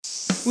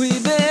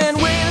We've been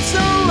waiting so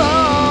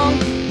long,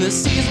 the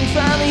season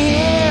finally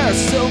here.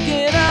 Soak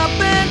it up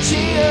and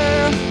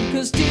cheer,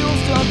 cause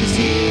T-Wolves Talk is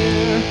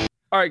here.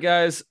 All right,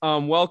 guys,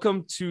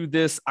 welcome to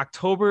this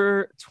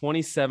October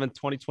 27th,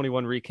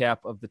 2021 recap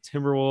of the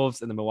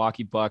Timberwolves and the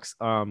Milwaukee Bucks.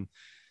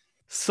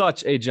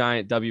 Such a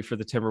giant W for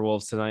the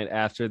Timberwolves tonight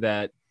after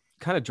that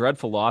kind of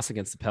dreadful loss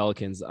against the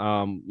Pelicans.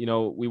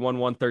 We won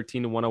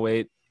 113 to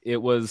 108.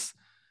 It was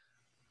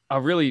a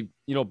really,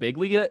 big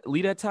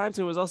lead at times.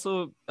 It was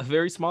also a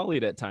very small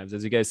lead at times,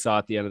 as you guys saw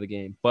at the end of the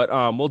game. But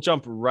we'll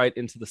jump right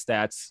into the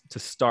stats to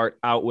start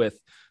out with.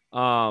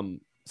 The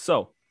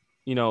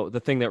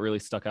thing that really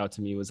stuck out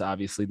to me was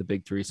obviously the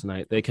big three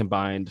tonight. They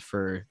combined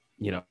for,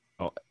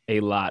 a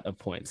lot of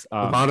points.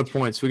 A lot of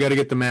points. We got to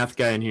get the math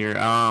guy in here.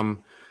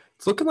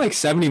 It's looking like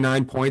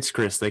 79 points,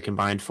 Chris, they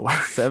combined for.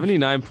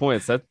 79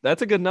 points.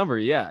 That's a good number.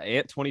 Yeah.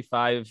 Ant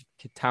 25,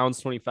 Towns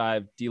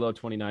 25, D'Lo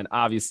 29.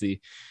 Obviously,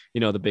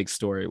 the big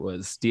story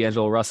was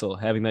D'Angelo Russell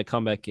having that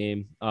comeback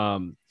game.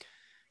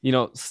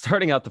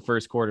 Starting out the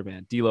first quarter,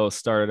 man, D'Lo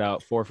started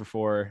out 4 for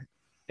 4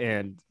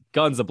 and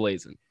guns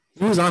a-blazing.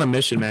 He was on a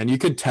mission, man. You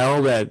could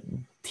tell that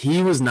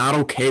he was not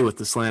okay with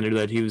the slander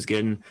that he was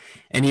getting,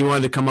 and he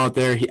wanted to come out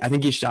there. I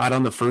think he shot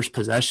on the first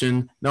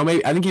possession. I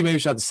think he maybe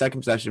shot the second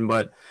possession,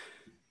 but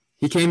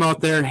he came out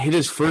there, hit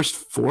his first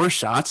 4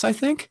 shots, I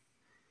think.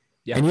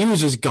 Yeah. And he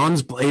was just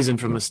guns blazing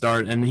from the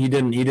start, and he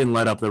didn't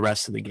let up the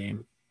rest of the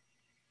game.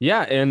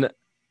 Yeah, and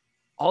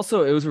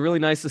also it was really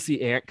nice to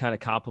see Ant kind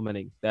of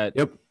complimenting that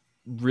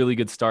really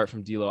good start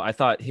from D'Lo. I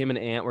thought him and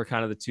Ant were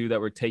kind of the two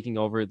that were taking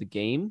over the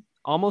game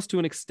almost to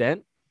an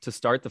extent to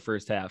start the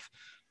first half.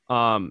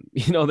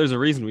 There's a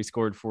reason we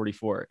scored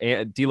 44.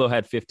 D'Lo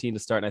had 15 to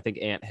start, and I think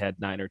Ant had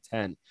 9 or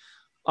 10.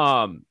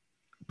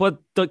 But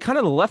the kind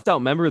of the left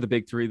out member of the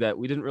big three that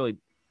we didn't really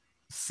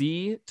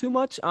see too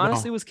much,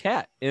 honestly, was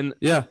Cat. And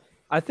yeah,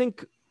 I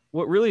think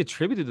what really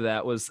attributed to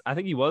that was I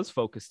think he was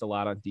focused a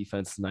lot on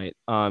defense tonight.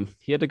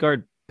 He had to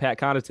guard Pat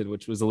Connaughton,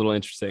 which was a little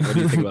interesting. What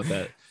do you think about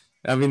that?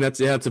 I mean, it's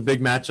a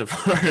big matchup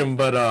for him.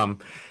 But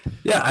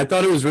I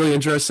thought it was really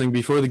interesting.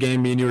 Before the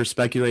game, me and you were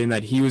speculating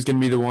that he was going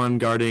to be the one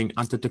guarding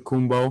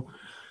Antetokounmpo,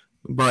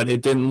 but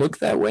it didn't look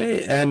that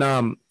way.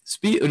 And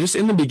just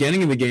in the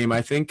beginning of the game,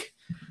 I think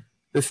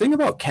the thing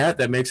about Cat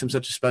that makes him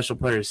such a special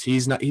player is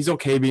he's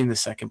okay being the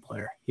second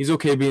player. He's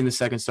okay being the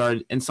second star.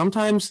 And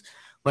sometimes,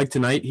 like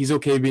tonight, he's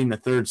okay being the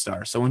third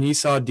star. So when he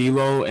saw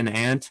D'Lo and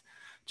Ant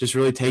just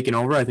really taking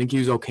over, I think he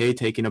was okay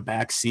taking a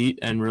back seat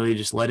and really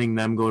just letting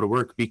them go to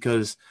work,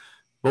 because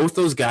both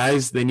those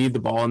guys, they need the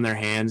ball in their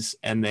hands,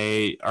 and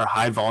they are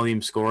high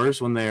volume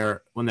scorers when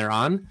they're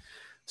on.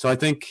 So I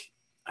think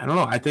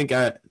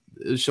it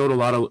showed a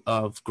lot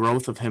of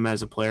growth of him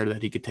as a player,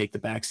 that he could take the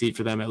back seat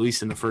for them, at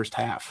least in the first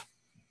half.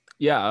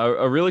 Yeah,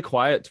 a really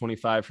quiet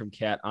 25 from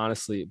Cat,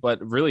 honestly,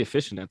 but really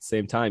efficient at the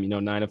same time.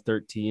 9 of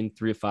 13,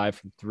 3 of 5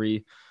 from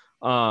 3.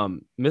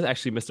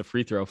 Actually missed a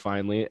free throw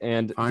finally.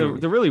 And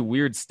the really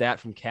weird stat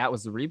from Cat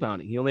was the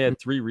rebounding. He only had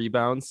 3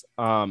 rebounds.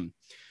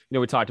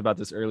 We talked about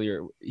this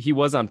earlier. He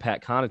was on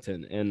Pat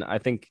Connaughton, and I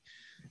think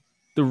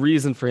the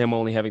reason for him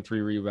only having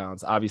 3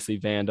 rebounds, obviously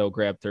Vando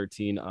grabbed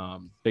 13,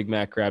 Big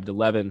Mac grabbed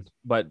 11,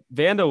 but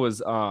Vando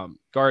was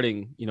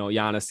guarding,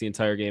 Giannis the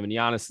entire game, and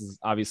Giannis is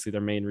obviously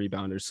their main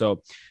rebounder.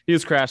 So he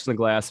was crashing the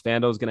glass.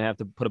 Vando's going to have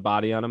to put a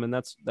body on him, and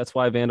that's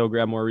why Vando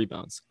grabbed more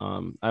rebounds.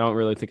 I don't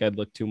really think I'd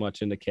look too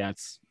much into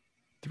Cat's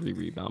 3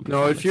 rebound.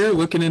 No, if you're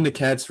looking into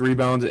Cat's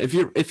rebounds, if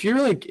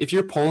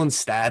you're pulling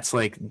stats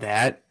like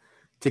that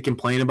to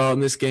complain about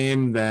in this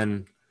game,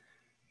 then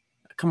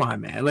come on,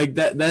 man. Like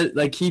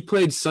that, he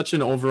played such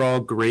an overall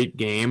great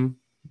game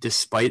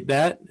despite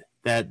that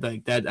I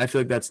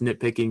feel like that's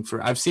nitpicking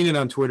I've seen it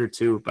on Twitter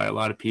too by a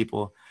lot of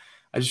people.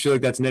 I just feel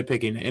like that's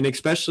nitpicking. And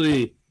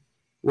especially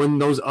when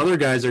those other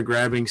guys are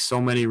grabbing so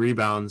many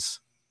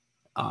rebounds,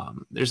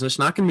 there's just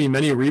not going to be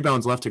many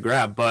rebounds left to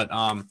grab. But,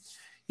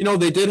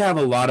 they did have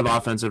a lot of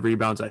offensive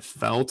rebounds, I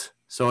felt.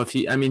 So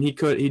he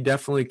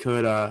definitely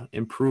could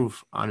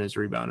improve on his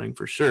rebounding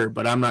for sure.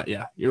 But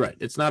you're right.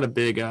 It's not a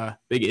big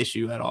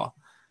issue at all.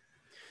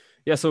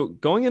 Yeah, so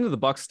going into the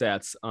Bucks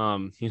stats,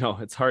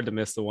 it's hard to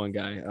miss the one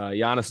guy.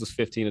 Giannis was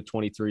 15 of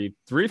 23,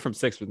 3 from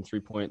 6 from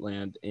 3-point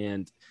land,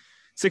 and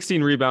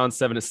 16 rebounds,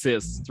 7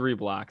 assists, 3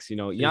 blocks.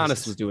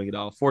 Giannis was doing it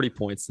all. 40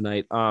 points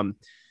tonight.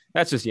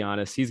 That's just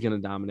Giannis. He's going to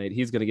dominate.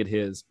 He's going to get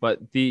his.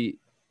 But the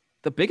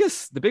bigger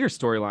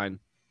storyline,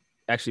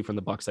 actually from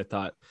the Bucks, I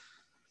thought,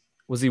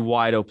 was the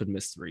wide open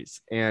missed threes,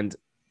 and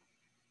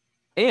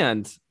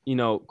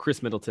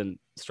Chris Middleton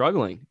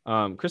struggling.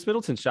 Chris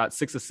Middleton shot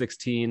 6 of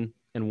 16.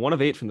 And 1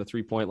 of 8 from the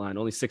 3-point line,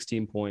 only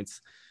 16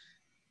 points.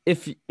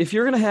 If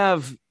you're going to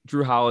have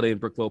Drew Holiday and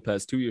Brook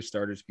Lopez, 2 of your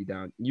starters, be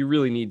down, you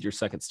really need your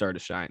second star to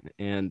shine.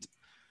 And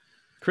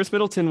Chris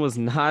Middleton was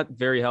not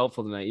very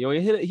helpful tonight.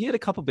 He had a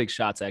couple big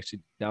shots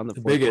actually down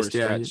the biggest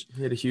stretch.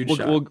 He had a huge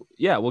shot.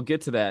 We'll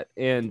get to that.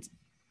 And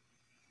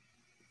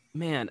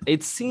man,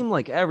 it seemed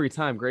like every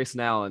time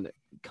Grayson Allen,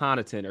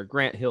 Connaughton, or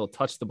Grant Hill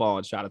touched the ball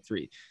and shot a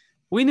 3,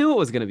 we knew it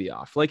was going to be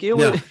off. Like it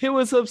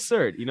was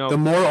absurd. The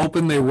more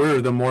open they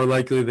were, the more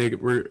likely they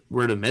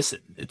were to miss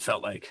it. It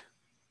felt like.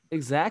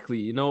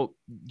 Exactly.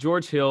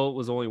 George Hill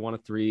was only 1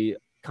 of 3.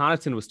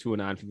 Connaughton was 2 of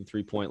 9 from the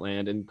 3-point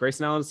land, and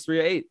Grayson Allen is 3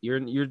 of 8.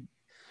 You're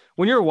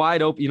when you're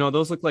wide open,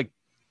 those look like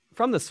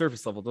from the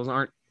surface level, those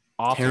aren't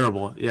awful.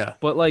 Terrible. Yeah.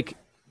 But like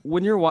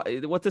when you're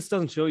what this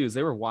doesn't show you is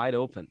they were wide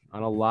open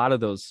on a lot of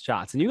those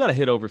shots, and you got to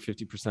hit over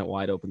 50%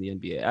 wide open in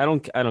the NBA. I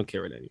don't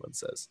care what anyone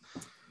says.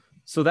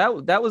 So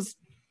that was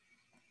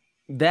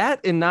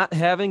that, and not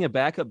having a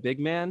backup big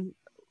man.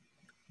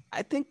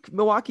 I think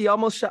Milwaukee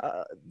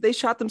they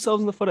shot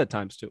themselves in the foot at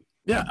times too.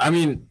 Yeah, I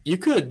mean, you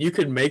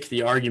could make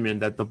the argument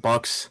that the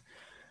Bucks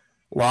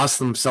lost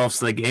themselves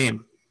to the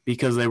game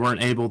because they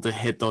weren't able to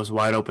hit those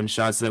wide open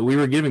shots that we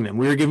were giving them.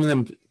 We were giving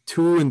them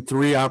 2 and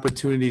 3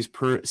 opportunities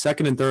per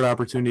second and third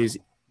opportunities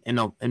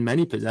in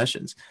many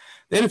possessions.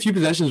 They had a few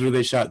possessions where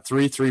they shot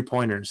 3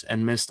 3-pointers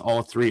and missed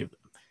all 3 of them.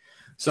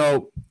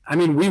 So, I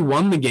mean, we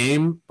won the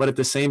game, but at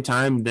the same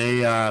time,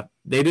 they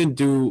didn't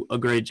do a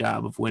great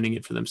job of winning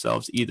it for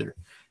themselves either.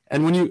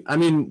 And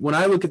when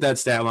I look at that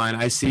stat line,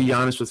 I see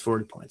Giannis with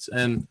 40 points.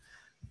 And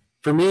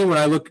for me, when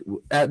I look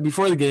at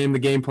before the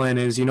game plan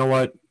is, you know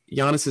what?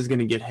 Giannis is going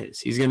to get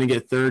his. He's going to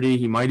get 30.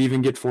 He might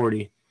even get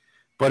 40.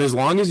 But as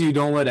long as you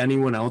don't let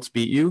anyone else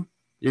beat you,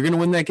 you're going to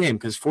win that game,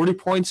 because 40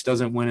 points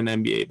doesn't win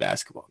an NBA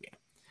basketball game.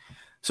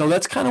 So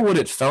that's kind of what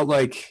it felt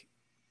like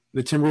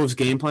the Timberwolves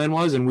game plan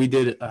was, and we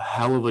did a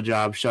hell of a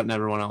job shutting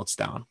everyone else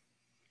down.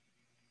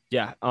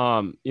 Yeah.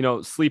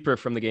 Sleeper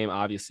from the game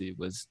obviously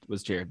was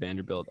Jared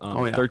Vanderbilt.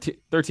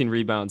 13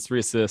 rebounds, 3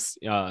 assists,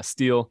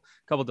 steal,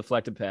 a couple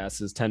deflected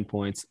passes, 10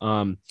 points.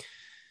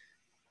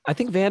 I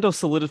think Vando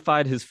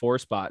solidified his 4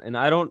 spot, and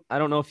I don't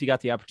know if he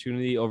got the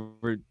opportunity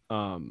over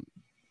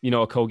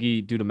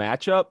Okogie due to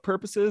matchup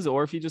purposes,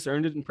 or if he just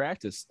earned it in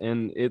practice.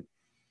 And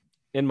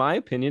in my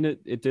opinion,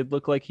 it did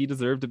look like he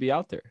deserved to be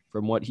out there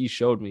from what he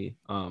showed me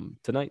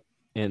tonight.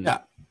 And yeah.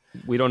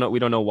 We don't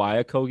know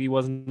why Okogie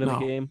wasn't in the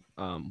game.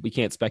 We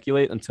can't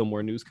speculate until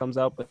more news comes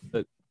out,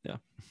 but yeah.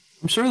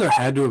 I'm sure there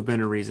had to have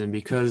been a reason,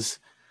 because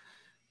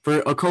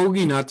for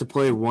Okogie not to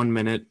play 1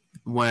 minute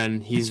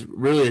when he's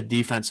really a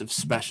defensive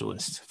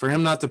specialist, for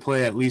him not to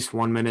play at least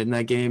 1 minute in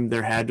that game,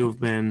 there had to have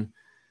been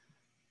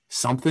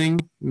something,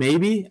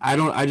 maybe.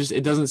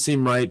 It doesn't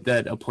seem right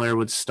that a player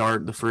would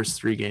start the first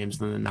 3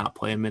 games and then not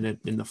play a minute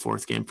in the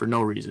 4th game for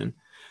no reason.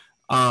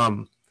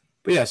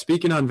 But yeah,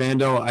 speaking on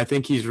Vando, I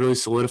think he's really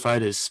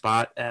solidified his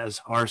spot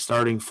as our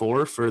starting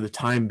 4 for the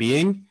time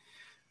being.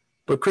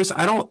 But Chris,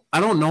 I don't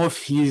know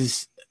if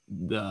he's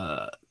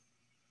the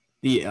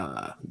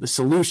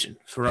solution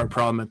for our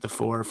problem at the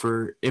 4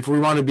 for if we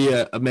want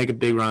to make a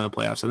big run in the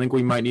playoffs. I think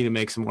we might need to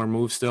make some more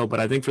moves still,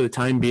 but I think for the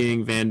time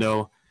being,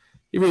 Vando,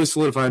 he really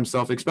solidified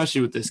himself,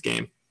 especially with this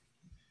game.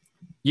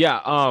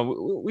 Yeah,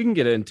 we can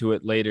get into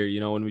it later,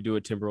 when we do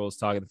a Timberwolves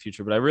talk in the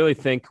future. But I really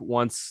think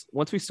once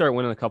we start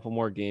winning a couple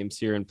more games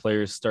here and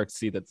players start to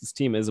see that this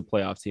team is a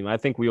playoff team, I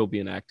think we will be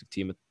an active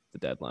team at the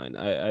deadline.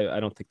 I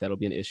don't think that'll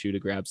be an issue to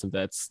grab some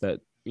vets that,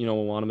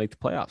 will want to make the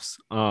playoffs.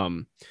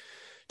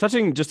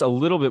 Touching just a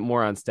little bit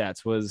more on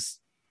stats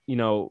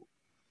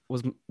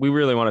we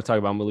really want to talk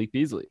about Malik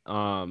Beasley.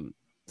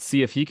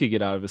 See if he could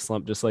get out of his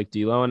slump just like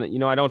D'Lo.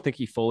 And, I don't think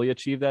he fully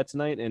achieved that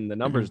tonight, and the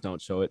numbers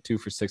don't show it. 2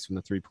 for 6 from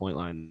the 3-point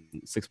line,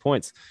 6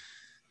 points.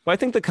 But I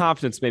think the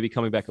confidence may be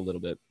coming back a little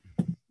bit.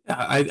 Yeah,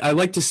 I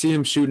like to see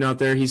him shooting out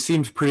there. He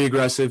seemed pretty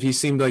aggressive. He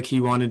seemed like he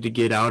wanted to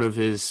get out of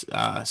his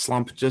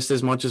slump just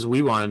as much as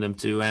we wanted him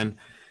to. And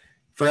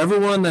for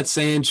everyone that's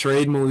saying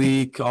trade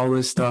Malik, all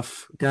this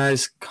stuff,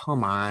 guys,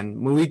 come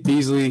on. Malik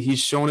Beasley, he's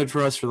shown it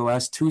for us for the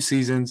last 2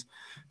 seasons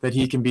that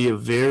he can be a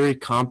very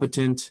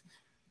competent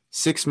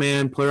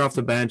 6-man player off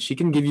the bench. He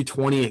can give you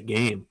 20 a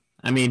game.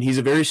 I mean, he's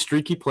a very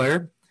streaky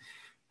player.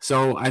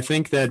 So I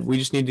think that we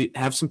just need to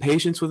have some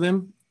patience with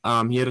him.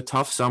 He had a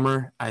tough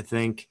summer. I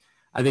think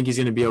he's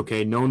going to be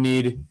okay. No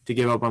need to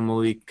give up on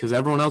Malik, because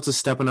everyone else is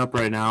stepping up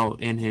right now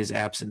in his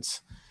absence.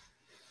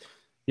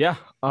 Yeah.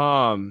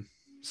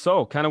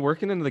 So kind of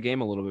working into the game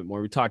a little bit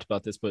more. We talked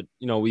about this, but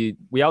we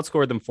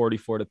outscored them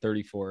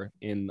 44-34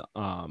 in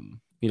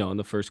in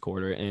the first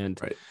quarter, and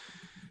right.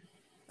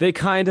 They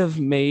kind of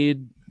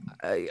made,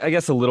 I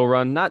guess, a little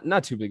run,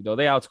 not too big though.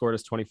 They outscored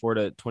us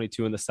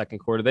 24-22 in the second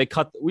quarter.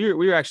 We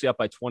were actually up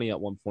by 20 at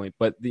one point,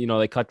 but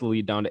they cut the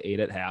lead down to 8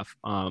 at half.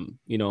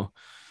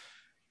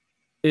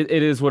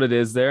 It is what it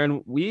is there,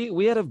 and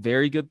we had a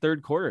very good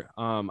third quarter,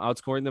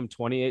 outscoring them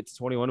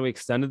 28-21. We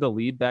extended the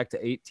lead back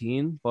to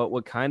 18, but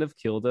what kind of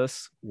killed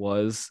us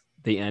was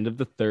the end of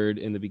the third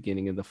and the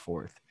beginning of the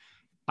fourth.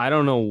 I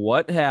don't know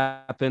what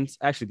happened.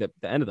 Actually,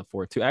 the end of the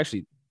fourth too.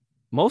 Actually,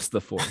 most of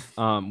the fourth.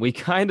 We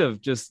kind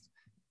of just,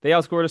 they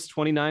outscored us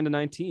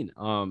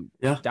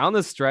 29-19. Down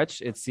the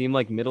stretch, it seemed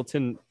like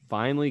Middleton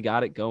finally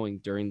got it going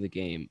during the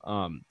game.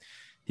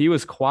 He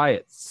was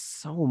quiet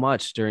so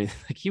much during,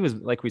 he was,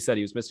 like we said,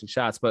 he was missing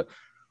shots, but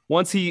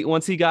once he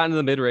got into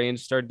the mid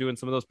range, started doing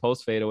some of those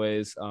post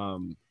fadeaways,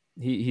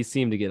 he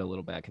seemed to get a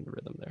little back into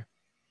rhythm there.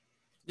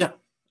 Yeah.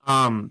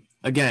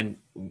 Again,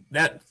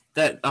 that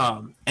that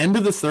end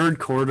of the third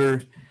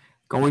quarter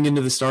going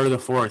into the start of the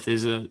fourth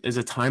is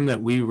a time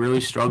that we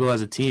really struggle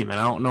as a team. And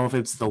I don't know if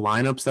it's the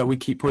lineups that we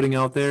keep putting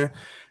out there.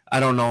 I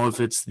don't know if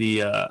it's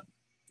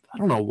I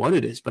don't know what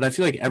it is, but I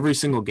feel like every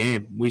single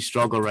game we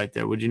struggle right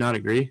there. Would you not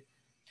agree?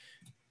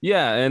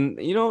 Yeah. And,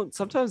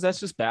 sometimes that's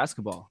just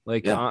basketball.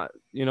 Like, Yeah.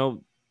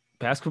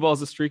 basketball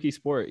is a streaky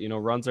sport.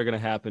 Runs are going to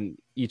happen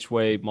each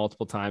way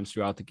multiple times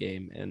throughout the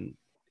game. And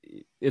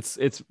it's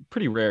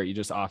pretty rare. You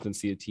just often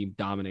see a team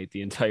dominate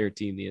the entire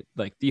team,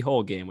 the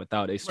whole game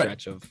without a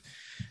stretch of,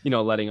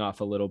 letting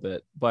off a little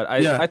bit. But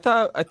I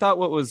thought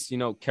what was,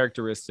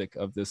 characteristic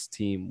of this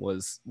team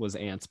was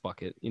Ant's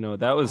bucket.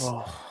 That was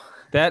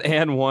that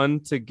and one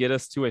to get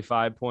us to a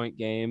 5-point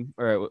game,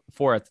 or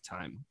 4 at the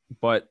time.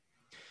 But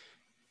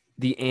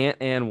the Ant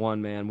and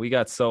one, man, we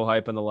got so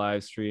hype on the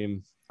live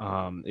stream.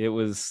 It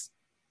was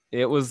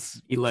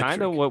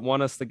kind of what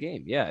won us the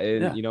game.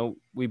 Yeah.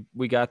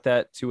 We got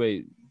that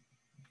to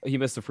he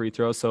missed a free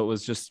throw. So it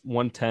was just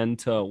 110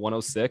 to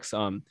 106.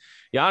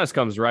 Giannis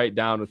comes right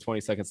down with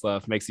 20 seconds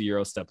left, makes a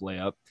Euro step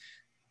layup.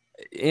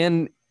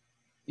 And,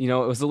 it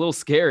was a little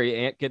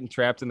scary. Ant getting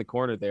trapped in the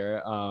corner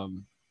there,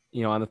 on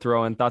the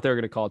throw, and thought they were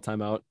going to call a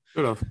timeout.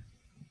 Good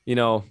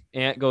enough.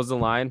 Ant goes to the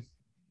line,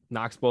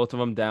 knocks both of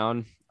them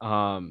down.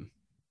 And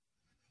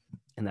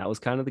that was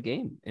kind of the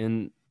game.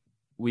 And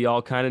we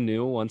all kind of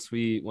knew once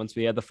we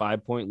had the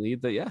 5-point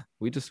lead that,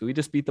 we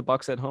just beat the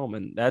Bucks at home.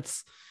 And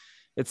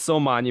it's so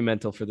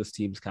monumental for this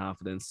team's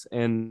confidence.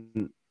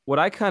 And what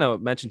I kind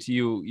of mentioned to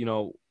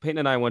you, Peyton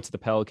and I went to the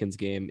Pelicans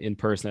game in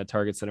person at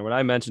Target Center. What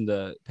I mentioned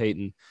to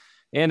Peyton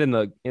and in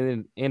the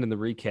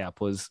recap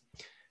was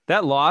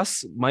that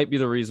loss might be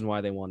the reason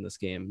why they won this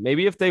game.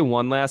 Maybe if they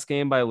won last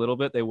game by a little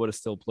bit, they would have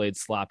still played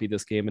sloppy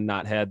this game and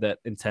not had that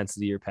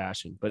intensity or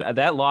passion. But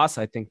that loss,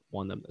 I think,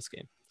 won them this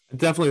game. I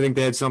definitely think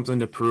they had something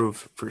to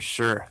prove for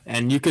sure.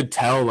 And you could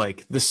tell,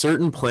 like, the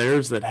certain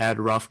players that had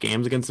rough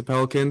games against the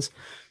Pelicans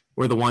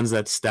were the ones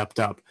that stepped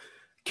up.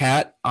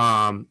 Cat,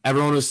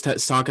 everyone was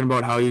talking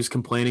about how he was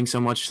complaining so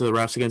much to the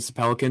refs against the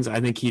Pelicans. I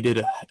think he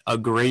did a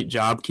great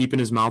job keeping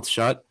his mouth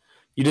shut.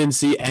 You didn't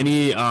see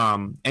any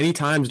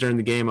times during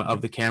the game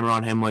of the camera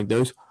on him like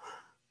this.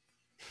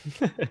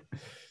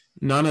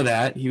 None of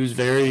that. He was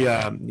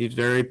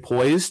very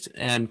poised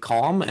and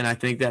calm, and I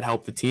think that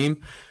helped the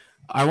team.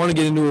 I want to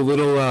get into a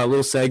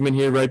little segment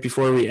here right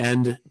before we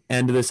end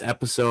this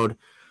episode.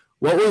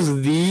 What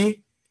was the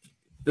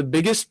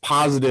biggest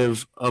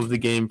positive of the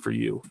game for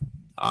you?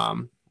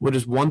 What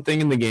is one thing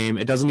in the game?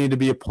 It doesn't need to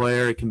be a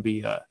player. It can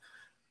be a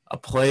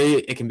play.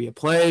 It can be a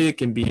play. It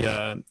can be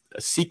a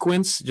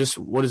sequence. Just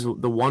what is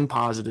the one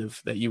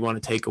positive that you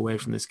want to take away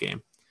from this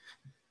game?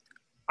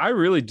 I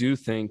really do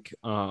think,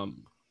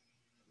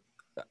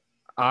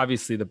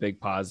 obviously the big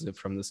positive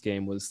from this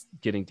game was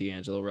getting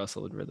D'Angelo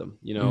Russell in rhythm.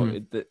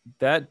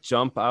 That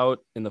jump out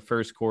in the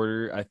first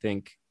quarter, I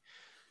think,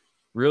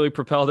 really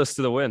propelled us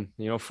to the win.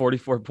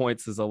 44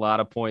 points is a lot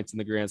of points in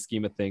the grand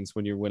scheme of things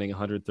when you're winning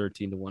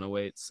 113 to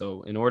 108.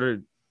 So in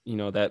order,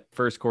 that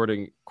first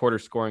quarter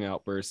scoring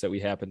outburst that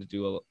we happened to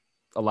do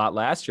a lot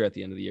last year at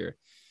the end of the year,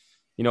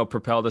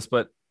 propelled us.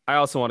 But I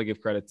also want to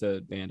give credit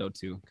to Vando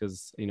too,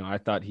 because, I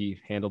thought he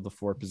handled the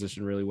 4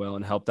 position really well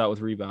and helped out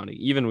with rebounding,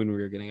 even when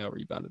we were getting out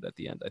rebounded at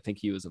the end. I think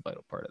he was a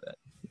vital part of that.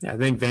 Yeah, I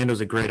think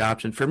Vando's a great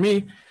option for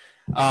me.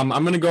 I'm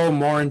going to go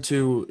more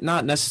into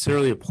not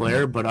necessarily a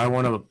player, but I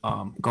want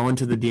to go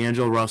into the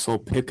D'Angelo Russell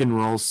pick and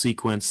roll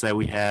sequence that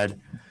we had.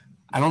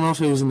 I don't know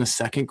if it was in the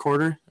second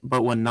quarter,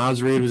 but when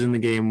Naz Reid was in the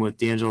game with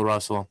D'Angelo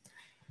Russell,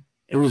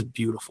 it was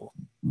beautiful.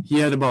 He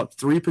had about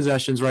 3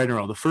 possessions right in a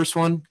row. The first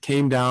one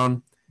came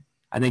down.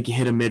 I think he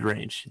hit a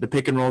mid-range. The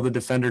pick and roll, the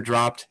defender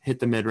dropped, hit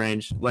the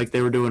mid-range like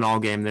they were doing all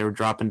game. They were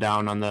dropping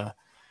down on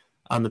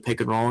the pick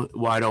and roll,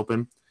 wide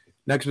open.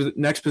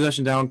 Next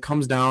possession down,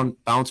 comes down,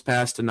 bounce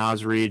pass to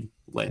Naz Reid,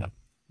 layup.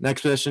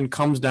 Next possession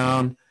comes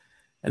down,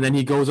 and then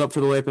he goes up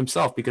for the layup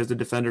himself because the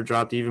defender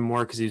dropped even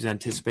more because he was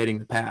anticipating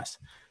the pass.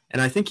 And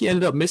I think he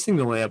ended up missing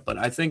the layup, but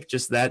I think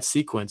just that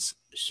sequence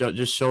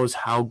just shows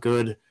how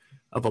good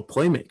of a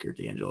playmaker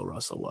D'Angelo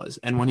Russell was.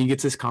 And when he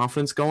gets his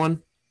confidence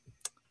going,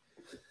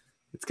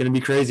 it's going to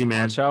be crazy,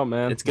 man. Watch out,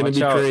 man. It's going to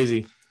be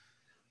crazy.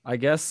 I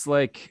guess,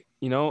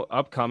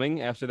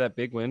 upcoming after that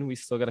big win, we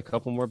still got a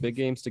couple more big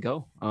games to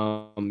go.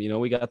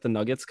 We got the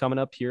Nuggets coming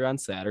up here on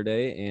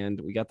Saturday, and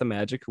we got the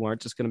Magic, who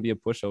aren't just going to be a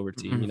pushover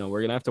team. Mm-hmm.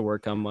 We're going to have to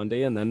work on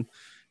Monday, and then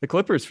the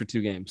Clippers for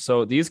 2 games.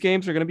 So these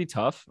games are going to be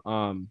tough.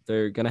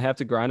 They're going to have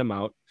to grind them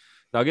out.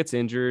 Nuggets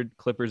injured,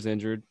 Clippers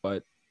injured,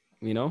 but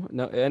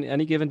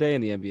any given day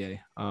in the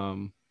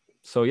NBA.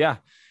 So yeah.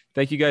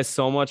 Thank you guys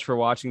so much for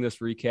watching this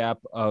recap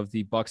of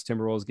the Bucks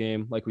Timberwolves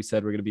game. Like we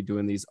said, we're going to be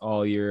doing these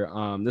all year.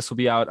 This will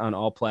be out on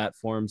all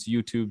platforms: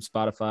 YouTube,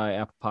 Spotify,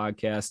 Apple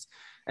Podcasts,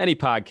 any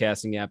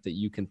podcasting app that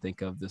you can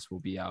think of. This will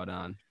be out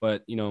on.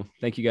 But,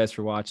 thank you guys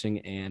for watching,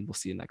 and we'll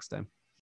see you next time.